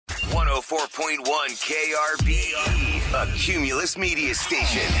104.1 KRBE, a Cumulus media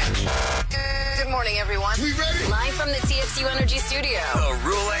station. Good morning, everyone. We ready? Live from the TXU Energy Studio. The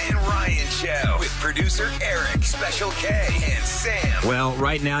Roula and Ryan Show with producer Eric, Special K, and Sam. Well,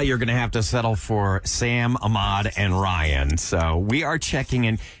 right now you're going to have to settle for Sam, Ahmad, and Ryan. So we are checking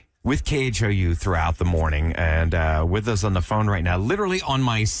in with KHOU throughout the morning, and with us on the phone right now, literally on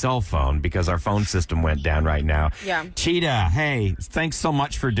my cell phone because our phone system went down right now. Yeah. Chita, hey, thanks so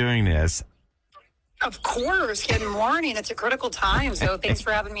much for doing this. Of course. Good morning. It's a critical time, so thanks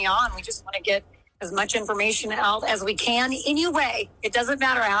for having me on. We just want to get as much information out as we can anyway. It doesn't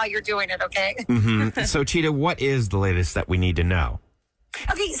matter how you're doing it, okay? Mm-hmm. So, Chita, what is the latest that we need to know?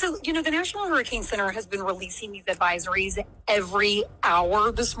 Okay, so, the National Hurricane Center has been releasing these advisories every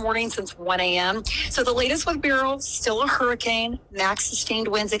hour this morning since 1 a.m. So the latest with Beryl, still a hurricane, max sustained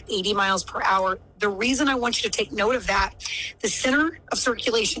winds at 80 miles per hour. The reason I want you to take note of that, the center of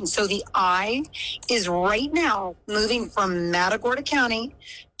circulation, so the eye is right now moving from Matagorda County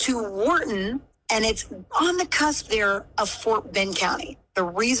to Wharton, and it's on the cusp there of Fort Bend County. The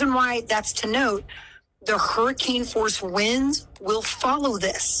reason why that's to note, the hurricane force winds will follow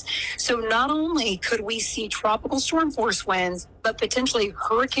this. So not only could we see tropical storm force winds, but potentially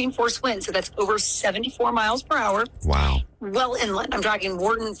hurricane force winds. So that's over 74 miles per hour. Wow. Well inland. I'm talking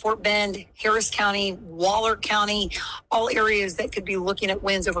Wharton, Fort Bend, Harris County, Waller County, all areas that could be looking at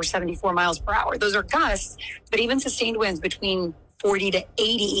winds over 74 miles per hour. Those are gusts, but even sustained winds between 40 to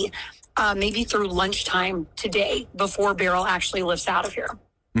 80, maybe through lunchtime today before Beryl actually lifts out of here.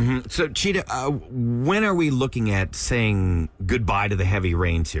 Mm-hmm. So, Chita, when are we looking at saying goodbye to the heavy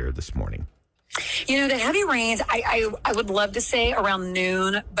rains here this morning? The heavy rains, I would love to say around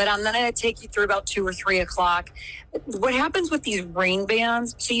noon, but I'm going to take you through about 2 or 3 o'clock. What happens with these rain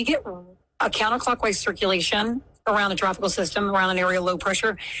bands, so you get a counterclockwise circulation around the tropical system, around an area of low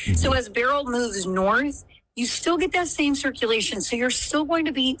pressure. Mm-hmm. So as Beryl moves north, you still get that same circulation. So you're still going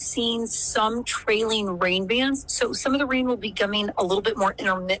to be seeing some trailing rain bands. So some of the rain will be becoming a little bit more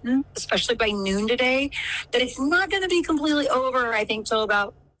intermittent, especially by noon today. That it's not going to be completely over, I think, till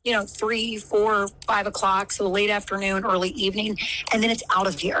about 3, 4, 5 o'clock. So late afternoon, early evening, and then it's out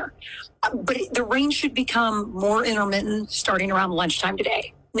of here. But the rain should become more intermittent starting around lunchtime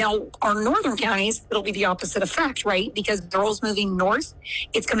today. Now, our northern counties, it'll be the opposite effect, right? Because Beryl's moving north.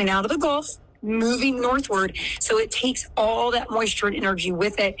 It's coming out of the Gulf, moving northward. So it takes all that moisture and energy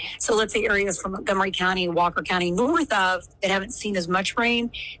with it. So let's say areas from Montgomery County, Walker County, north of that haven't seen as much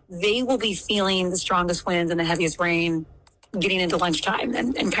rain, they will be feeling the strongest winds and the heaviest rain getting into lunchtime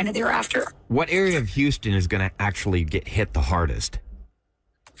and kind of thereafter. What area of Houston is going to actually get hit the hardest?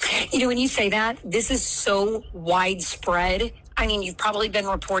 When you say that, this is so widespread. I mean, you've probably been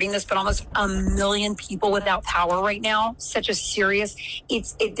reporting this, but almost 1 million people without power right now. Such a serious,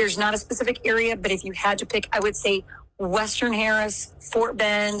 there's not a specific area, but if you had to pick, I would say Western Harris, Fort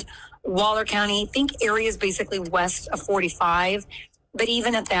Bend, Waller County, think areas basically west of 45. But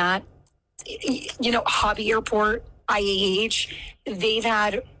even at that, Hobby Airport, IAH, they've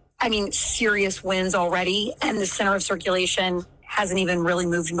had, serious winds already, and the center of circulation hasn't even really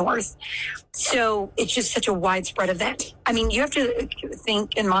moved north. So it's just such a widespread event. You have to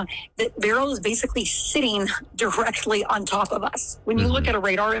think in mind that Beryl is basically sitting directly on top of us. When you look at a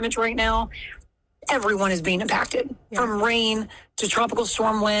radar image right now, everyone is being impacted from rain to tropical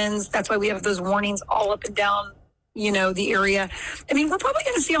storm winds. That's why we have those warnings all up and down, the area. We're probably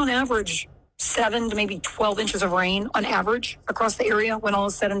going to see on average 7 to maybe 12 inches of rain on average across the area when all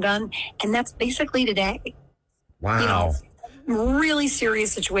is said and done. And that's basically today. Wow. Really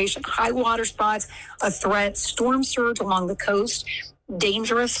serious situation. High water spots, a threat, storm surge along the coast,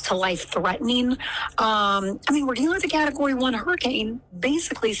 dangerous to life threatening. We're dealing with a Category 1 hurricane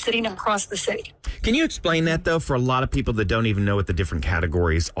basically sitting across the city. Can you explain that, though, for a lot of people that don't even know what the different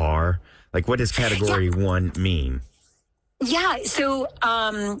categories are? Like, what does Category 1 mean? Yeah, so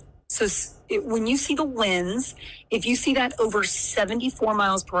when you see the winds, if you see that over 74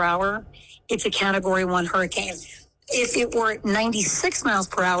 miles per hour, it's a Category 1 hurricane. If it were at 96 miles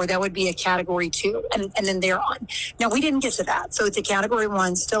per hour, that would be a Category 2, and then they're on. Now, we didn't get to that, so it's a Category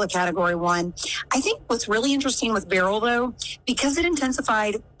 1, still a Category 1. I think what's really interesting with Beryl, though, because it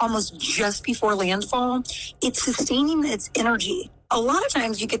intensified almost just before landfall, it's sustaining its energy. A lot of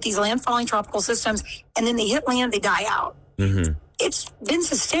times you get these landfalling tropical systems, and then they hit land, they die out. It's been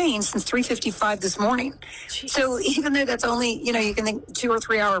sustained since 3:55 this morning. Jeez. So even though that's only, you can think 2 or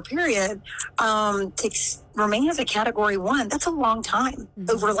 3 hour period, to remain as a category 1, that's a long time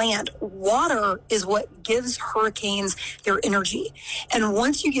over land. Water is what gives hurricanes their energy. And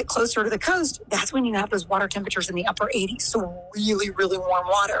once you get closer to the coast, that's when you have those water temperatures in the upper 80s. So really, really warm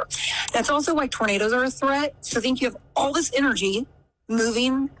water. That's also why tornadoes are a threat. So think you have all this energy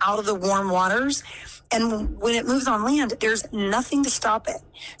moving out of the warm waters. And when it moves on land, there's nothing to stop it.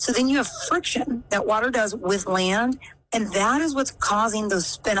 So then you have friction that water does with land, and that is what's causing those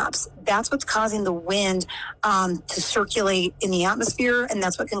spin-ups. That's what's causing the wind to circulate in the atmosphere, and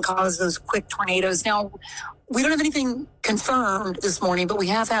that's what can cause those quick tornadoes. Now, we don't have anything confirmed this morning, but we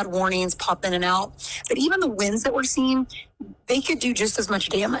have had warnings pop in and out. But even the winds that we're seeing, they could do just as much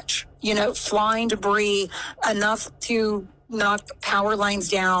damage. Flying debris, enough to knock power lines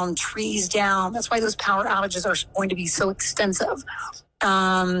down, trees down. That's why those power outages are going to be so extensive.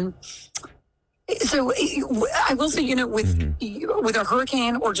 So I will say, with a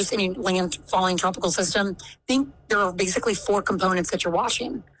hurricane or just any land-falling tropical system, I think there are basically 4 components that you're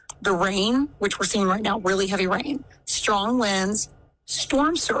watching. The rain, which we're seeing right now, really heavy rain, strong winds,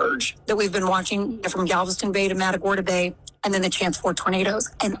 storm surge that we've been watching from Galveston Bay to Matagorda Bay, and then the chance for tornadoes.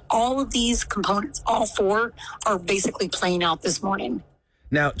 And all of these components, all 4, are basically playing out this morning.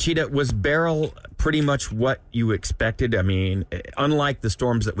 Now, Chita, was Beryl pretty much what you expected? I mean, unlike the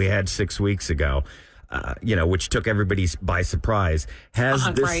storms that we had 6 weeks ago, which took everybody by surprise,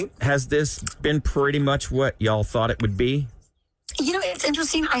 has this been pretty much what y'all thought it would be? It's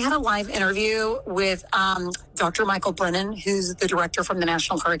interesting. I had a live interview with Dr. Michael Brennan, who's the director from the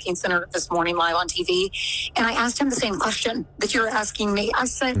National Hurricane Center this morning live on TV. And I asked him the same question that you're asking me. I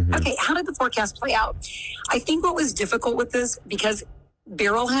said, okay, how did the forecast play out? I think what was difficult with this, because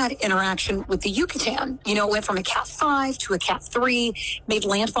Beryl had interaction with the Yucatan, it went from a Cat 5 to a Cat 3, made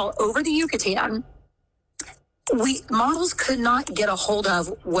landfall over the Yucatan. Models could not get a hold of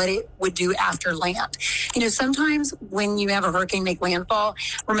what it would do after land. Sometimes when you have a hurricane make landfall,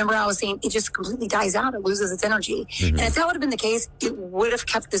 remember I was saying it just completely dies out. It loses its energy. And if that would have been the case, it would have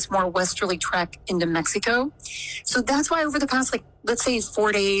kept this more westerly trek into Mexico. So that's why over the past, let's say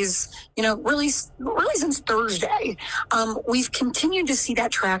 4 days, really since Thursday, we've continued to see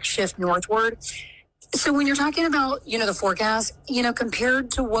that track shift northward. So when you're talking about, the forecast,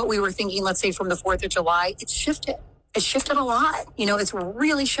 compared to what we were thinking, let's say from the 4th of July, it's shifted. It's shifted a lot. It's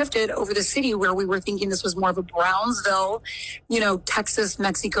really shifted over the city where we were thinking this was more of a Brownsville,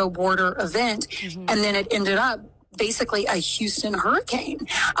 Texas-Mexico border event. And then it ended up basically a Houston hurricane,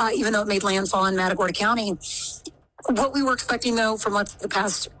 even though it made landfall in Matagorda County. What we were expecting, though, from the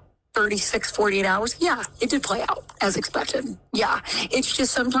past 36, 48 hours. Yeah, it did play out as expected. Yeah, it's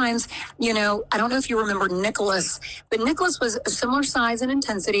just sometimes, I don't know if you remember Nicholas, but Nicholas was a similar size and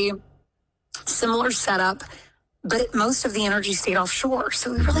intensity, similar setup, but most of the energy stayed offshore.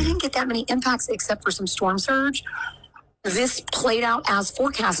 So we really didn't get that many impacts except for some storm surge. This played out as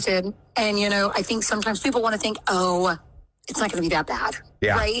forecasted. And, I think sometimes people want to think, oh, it's not going to be that bad.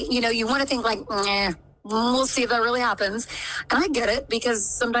 Yeah. Right? You want to think we'll see if that really happens. And I get it, because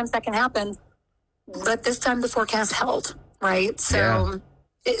sometimes that can happen. But this time the forecast held, right? So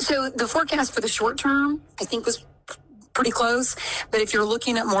the forecast for the short term, I think, was pretty close. But if you're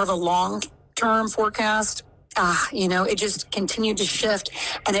looking at more of a long-term forecast, it just continued to shift.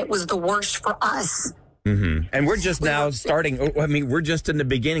 And it was the worst for us. And we're just now starting. We're just in the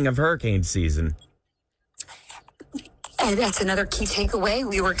beginning of hurricane season. And that's another key takeaway.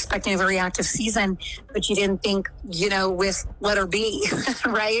 We were expecting a very active season, but you didn't think, with letter B,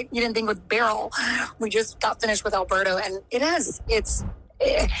 right? You didn't think with Beryl. We just got finished with Alberto, and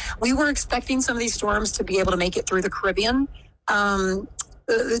we were expecting some of these storms to be able to make it through the Caribbean.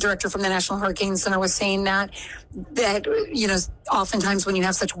 The director from the National Hurricane Center was saying that oftentimes when you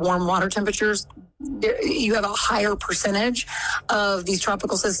have such warm water temperatures, you have a higher percentage of these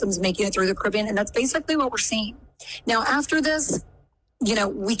tropical systems making it through the Caribbean, and that's basically what we're seeing. Now, after this,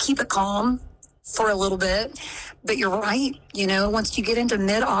 we keep it calm for a little bit, but you're right. Once you get into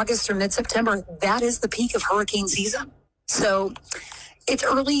mid-August or mid-September, that is the peak of hurricane season. So it's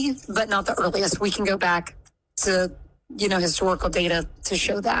early, but not the earliest. We can go back to, historical data to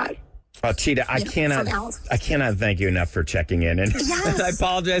show that. Oh, Chita, I cannot thank you enough for checking in. And Yes. I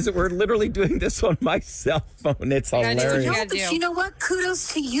apologize that we're literally doing this on my cell phone. It's hilarious. No, but you know what?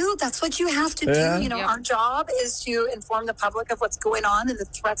 Kudos to you. That's what you have to do. Yeah. You know, our job is to inform the public of what's going on and the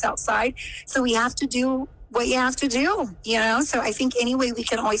threats outside. So we have to do what you have to do, you know? So I think any way we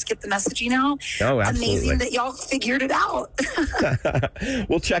can always get the messaging out. Oh, absolutely. Amazing that y'all figured it out.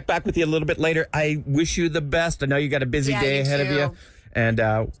 We'll check back with you a little bit later. I wish you the best. I know you got a busy day you ahead of too. you.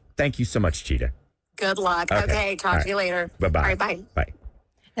 And thank you so much, Cheetah. Good luck. Okay, talk to you later. Bye-bye. All right, bye. Bye.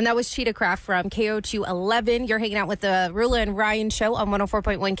 And that was Cheetah Craft from KO2 11. You're hanging out with the Roula and Ryan show on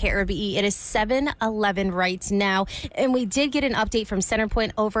 104.1 KRBE. It is 7:11 right now. And we did get an update from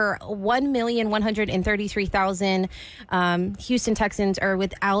Centerpoint. Over 1,133,000 Houston Texans are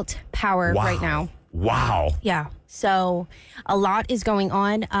without power right now. Wow. Yeah. So a lot is going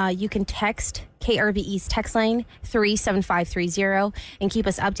on. You can text KRBE's text line 37530 and keep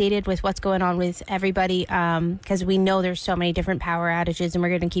us updated with what's going on with everybody, because we know there's so many different power outages, and we're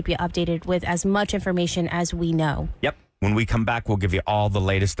going to keep you updated with as much information as we know. Yep. When we come back, we'll give you all the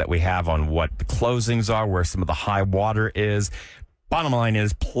latest that we have on what the closings are, where some of the high water is. Bottom line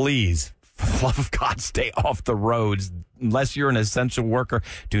is, please, for the love of God, stay off the roads. Unless you're an essential worker,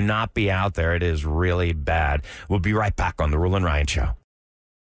 do not be out there. It is really bad. We'll be right back on the Roula and Ryan Show.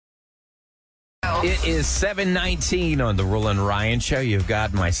 It is 7:19 on the Roula and Ryan Show. You've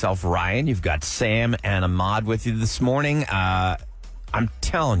got myself, Ryan. You've got Sam and Ahmad with you this morning. I'm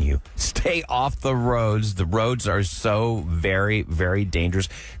telling you, stay off the roads. The roads are so very, very dangerous.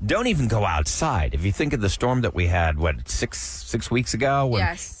 Don't even go outside. If you think of the storm that we had, six weeks ago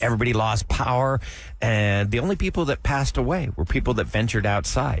when everybody lost power, and the only people that passed away were people that ventured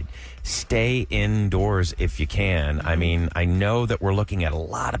outside. Stay indoors if you can. I mean, I know that we're looking at a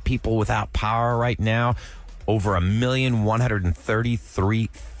lot of people without power right now. Over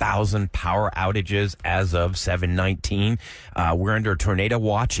 1,133,000 power outages as of 7:19. We're under a tornado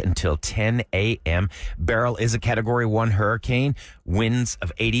watch until 10 a.m. Beryl is a Category 1 hurricane. Winds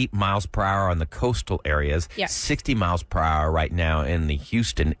of 80 miles per hour on the coastal areas. 60 miles per hour right now in the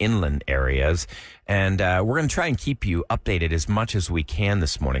Houston inland areas. And we're going to try and keep you updated as much as we can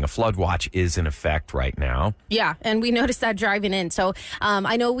this morning. A flood watch is in effect right now. Yeah, and we noticed that driving in. So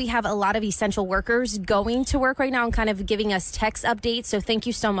I know we have a lot of essential workers going to work right now and kind of giving us text updates. So thank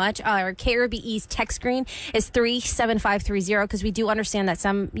you so much. Our KRBE's text screen is 37530 because we do understand that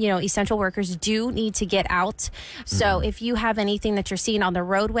some, essential workers do need to get out. So if you have anything that you're seeing on the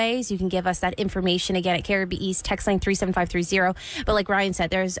roadways, you can give us that information again at KRBE's text line 37530. But like Ryan said,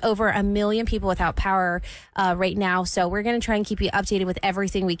 there's over 1 million people without power right now. So we're going to try and keep you updated with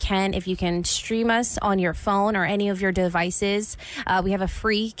everything we can. If you can stream us on your phone or any of your devices, we have a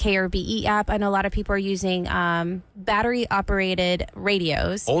free KRBE app. I know a lot of people are using battery operated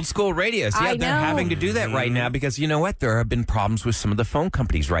radios. Old school radios. Yeah, they're having to do that right now because you know what? There have been problems with some of the phone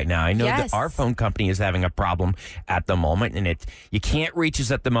companies right now. I know that our phone company is having a problem at the moment, and you can't reach us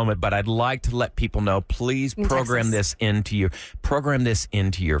at the moment, but I'd like to let people know, please program this into your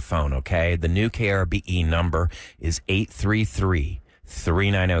phone, okay? The new KRBE number is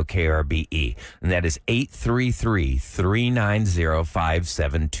 833-390-KRBE, and that is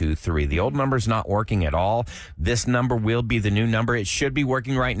 833-390-5723. The old number's not working at all. This number will be the new number. It should be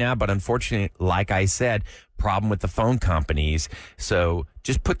working right now, but unfortunately, like I said, problem with the phone companies. So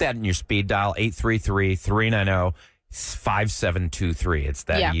just put that in your speed dial, 833-390-5723. It's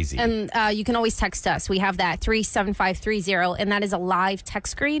that easy. And you can always text us. We have that 37530, and that is a live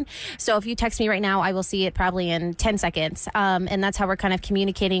text screen. So if you text me right now, I will see it probably in 10 seconds. And that's how we're kind of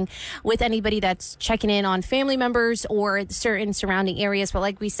communicating with anybody that's checking in on family members or certain surrounding areas. But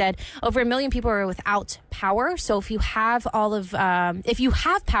like we said, over 1 million people are without power. So if you have if you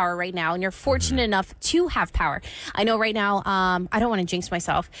have power right now and you're fortunate enough to have power, I know right now, I don't want to jinx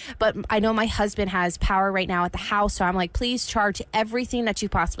myself, but I know my husband has power right now at the house. So I'm like, please charge everything that you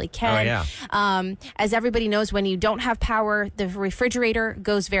possibly can. As everybody knows, when you don't have power, the refrigerator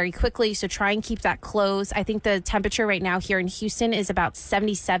goes very quickly. So try and keep that closed. I think the temperature right now here in Houston is about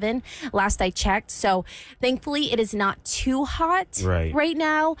 77 last I checked. So thankfully it is not too hot right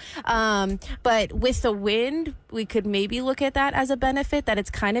now. But with the wind, we could maybe look at that as a benefit, that it's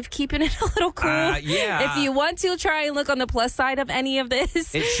kind of keeping it a little cool. If you want to try and look on the plus side of any of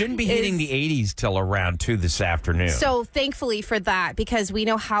this. It shouldn't be hitting the 80s till around 2 this afternoon. So thankfully for that, because we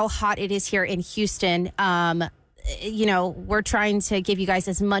know how hot it is here in Houston, we're trying to give you guys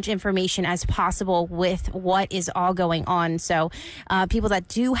as much information as possible with what is all going on. So people that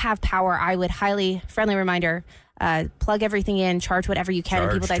do have power, I would friendly reminder, plug everything in, charge whatever you can,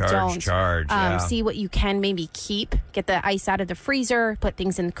 and people that don't. Yeah. See what you can maybe keep. Get the ice out of the freezer, put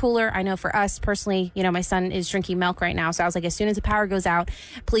things in the cooler. I know for us personally, my son is drinking milk right now. So I was like, as soon as the power goes out,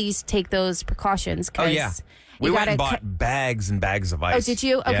 please take those precautions. Oh, yeah. We went and bought bags and bags of ice. Oh, did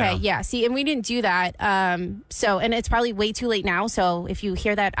you? Okay, yeah. See, and we didn't do that. And it's probably way too late now. So if you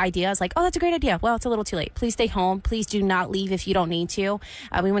hear that idea, it's like, oh, that's a great idea. Well, it's a little too late. Please stay home. Please do not leave if you don't need to.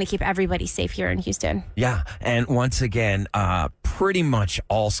 We want to keep everybody safe here in Houston. Yeah. And once again, pretty much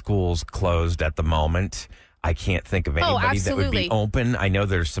all schools closed at the moment. I can't think of anybody that would be open. I know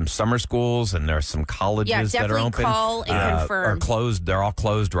there's some summer schools and there's some colleges that are open. Call and confirm. Are closed. They're all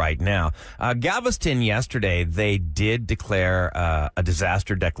closed right now. Galveston yesterday, they did declare a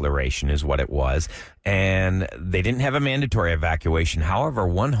disaster declaration is what it was. And they didn't have a mandatory evacuation. However,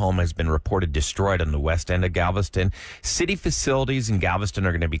 one home has been reported destroyed on the west end of Galveston. City facilities in Galveston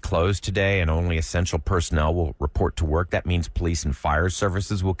are going to be closed today, and only essential personnel will report to work. That means police and fire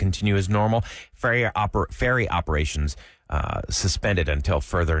services will continue as normal. Ferry operations suspended until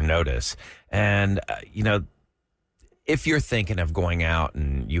further notice. And, if you're thinking of going out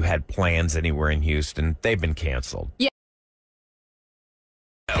and you had plans anywhere in Houston, they've been canceled. Yeah.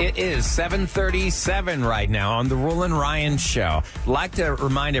 It is 7:37 right now on the Roula and Ryan Show. I'd like to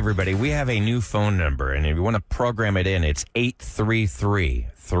remind everybody, we have a new phone number, and if you want to program it in, it's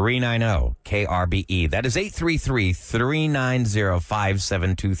 833-390-KRBE. That is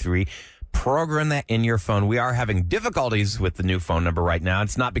 833-390-5723. Program that in your phone. We are having difficulties with the new phone number right now.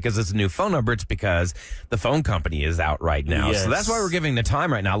 It's not because it's a new phone number. It's because the phone company is out right now. Yes. So that's why we're giving the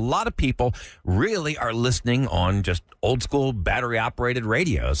time right now. A lot of people really are listening on just old school battery operated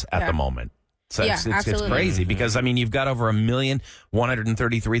radios at the moment. So it's crazy because, you've got over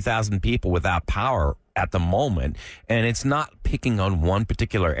 1,133,000 people without power at the moment, and it's not picking on one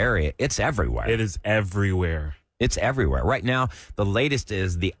particular area. It's everywhere. It is everywhere. It's everywhere. Right now, the latest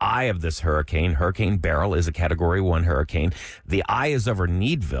is the eye of this hurricane. Hurricane Beryl is a Category 1 hurricane. The eye is over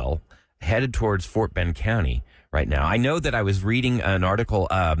Needville, headed towards Fort Bend County right now. I know that I was reading an article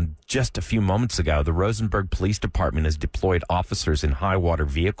just a few moments ago. The Rosenberg Police Department has deployed officers in high water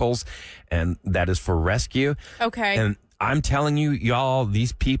vehicles, and that is for rescue. Okay. And I'm telling you, y'all,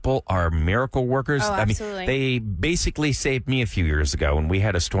 these people are miracle workers. Oh, absolutely. They basically saved me a few years ago when we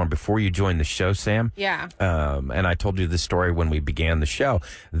had a storm before you joined the show, Sam. Yeah. And I told you the story when we began the show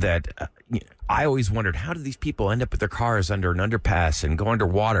that I always wondered, how do these people end up with their cars under an underpass and go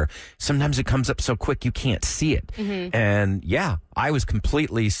underwater? Sometimes it comes up so quick you can't see it. Mm-hmm. And I was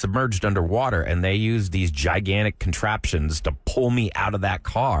completely submerged underwater, and they used these gigantic contraptions to pull me out of that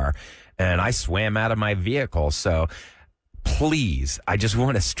car, and I swam out of my vehicle. So please, I just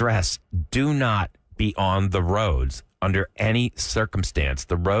want to stress, do not be on the roads under any circumstance.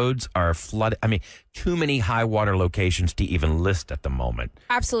 The roads are flooded. Too many high water locations to even list at the moment.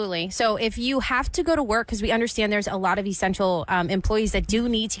 Absolutely. So if you have to go to work, because we understand there's a lot of essential employees that do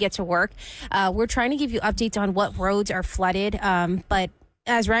need to get to work, we're trying to give you updates on what roads are flooded. But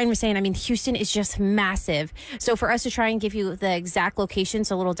as Ryan was saying, Houston is just massive. So for us to try and give you the exact location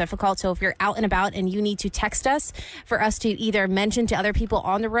is a little difficult. So if you're out and about and you need to text us for us to either mention to other people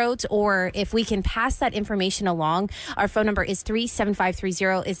on the roads, or if we can pass that information along, our phone number is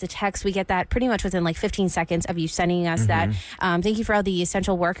 37530 is the text. We get that pretty much within like 15 seconds of you sending us that. Thank you for all the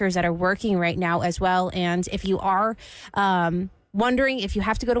essential workers that are working right now as well. And if you are wondering if you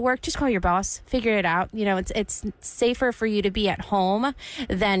have to go to work, just call your boss, figure it out. It's safer for you to be at home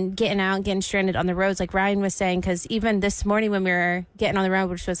than getting out and getting stranded on the roads, like Ryan was saying, because even this morning when we were getting on the road,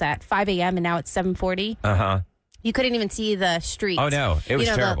 which was at 5 a.m. and now it's 7:40. You couldn't even see the streets. Oh, no. It was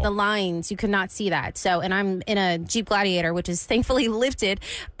terrible. The lines, you could not see that. So, and I'm in a Jeep Gladiator, which is thankfully lifted,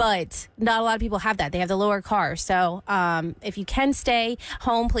 but not a lot of people have that. They have the lower car. So, if you can stay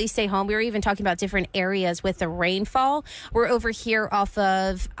home, please stay home. We were even talking about different areas with the rainfall. We're over here off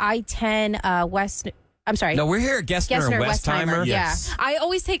of I-10 West. I'm sorry. No, we're here at Gessner and Westheimer. Yes. Yeah. I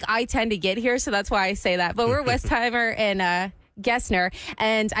always take I-10 to get here, so that's why I say that. But we're Westheimer and Gessner.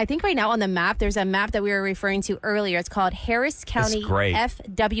 And I think right now on the map, there's a map that we were referring to earlier. It's called Harris County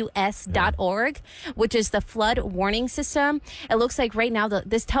FWS.org, which is the flood warning system. It looks like right now,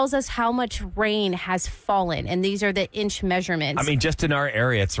 this tells us how much rain has fallen. And these are the inch measurements. Just in our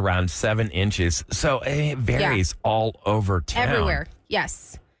area, it's around 7 inches. So it varies all over town. Everywhere.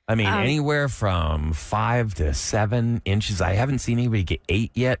 Yes. Anywhere from 5 to 7 inches. I haven't seen anybody get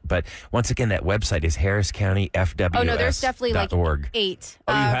 8 yet, but once again, that website is Harris County FWS. Oh, no, there's definitely like 8.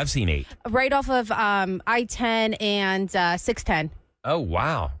 Oh, you have seen 8? Right off of I-10 and 610. Oh,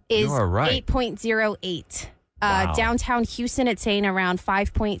 wow. Is you are right. 8.08. Wow. Downtown Houston, it's saying around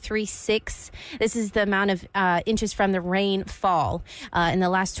 5.36. This is the amount of inches from the rainfall in the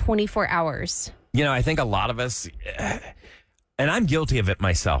last 24 hours. You know, I think a lot of us, and I'm guilty of it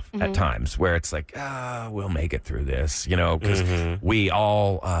myself at times, where it's like, we'll make it through this, you know, because we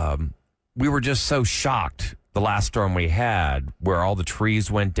all, we were just so shocked the last storm we had where all the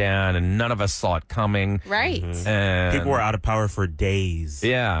trees went down and none of us saw it coming. Right. And People were out of power for days.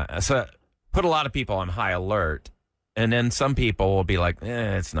 yeah. So put a lot of people on high alert. And then some people will be like,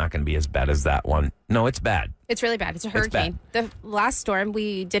 it's not going to be as bad as that one. No, it's bad. It's really bad. It's a It's bad. hurricane. The last storm,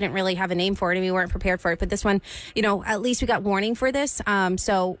 we didn't really have a name for it and we weren't prepared for it. But this one, you know, at least we got warning for this.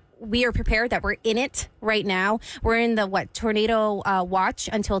 So we are prepared that we're in it right now. We're in the tornado watch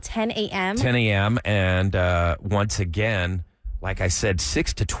until 10 a.m. 10 a.m. And once again, like I said,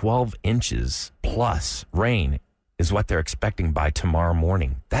 6 to 12 inches plus rain is what they're expecting by tomorrow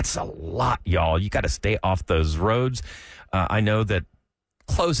morning. That's a lot, y'all. You got to stay off those roads. I know that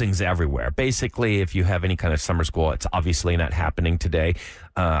closings everywhere. Basically, if you have any kind of summer school, it's obviously not happening today.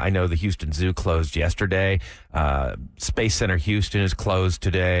 I know the Houston Zoo closed yesterday. Space Center Houston is closed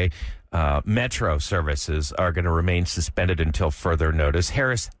today. Metro services are going to remain suspended until further notice.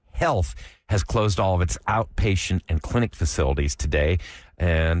 Harris Health has closed all of its outpatient and clinic facilities today.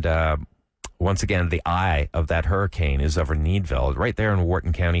 And once again, the eye of that hurricane is over Needville, right there in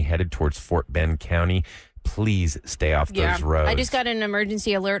Wharton County, headed towards Fort Bend County. Please stay off those roads. I just got an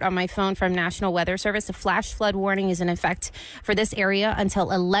emergency alert on my phone from National Weather Service. A flash flood warning is in effect for this area until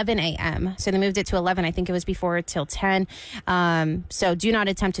 11 a.m. So they moved it to 11. I think it was before till 10. So do not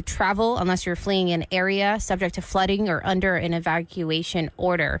attempt to travel unless you're fleeing an area subject to flooding or under an evacuation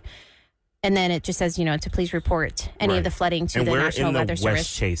order. And then it just says, you know, to please report any of the flooding to the National Weather And we're in the Service.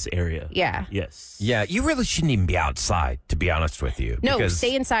 West Chase area. Yeah. Yes. Yeah, you really shouldn't even be outside, to be honest with you. No, because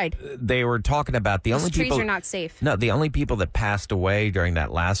stay inside. They were talking about the These only trees people are not safe. No, the only people that passed away during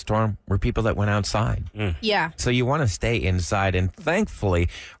that last storm were people that went outside. Yeah. So you want to stay inside, and thankfully,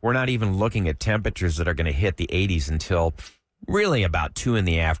 we're not even looking at temperatures that are going to hit the 80s until really about 2 in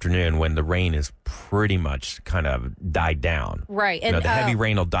the afternoon, when the rain is pretty much kind of died down. Right. You know, the heavy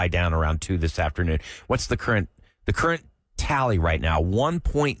rain will die down around 2 this afternoon. What's the current tally right now?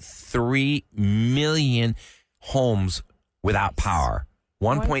 1.3 million homes without power.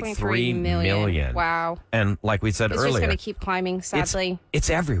 1.3 million. Wow. And like we said It's earlier, just going to keep climbing, sadly.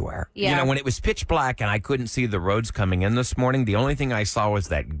 it's everywhere. Yeah. You know, when it was pitch black and I couldn't see the roads coming in this morning, the only thing I saw was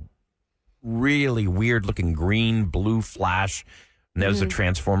that really weird looking green blue flash. And those are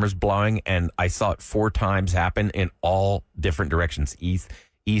transformers blowing, and I saw it 4 times happen in all different directions: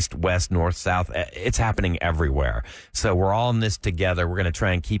 east, west, north, south. It's happening everywhere. So we're all in this together. We're going to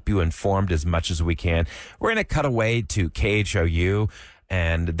try and keep you informed as much as we can. We're going to cut away to KHOU,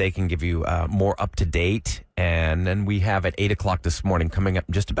 and they can give you more up to date. And then we have at 8 o'clock this morning, coming up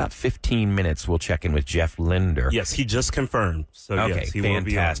in just about 15 minutes, we'll check in with Jeff Linder. Yes, he just confirmed. So Okay, yes, he will be on.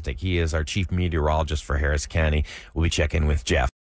 fantastic. He is our chief meteorologist for Harris County. We'll be checking with Jeff.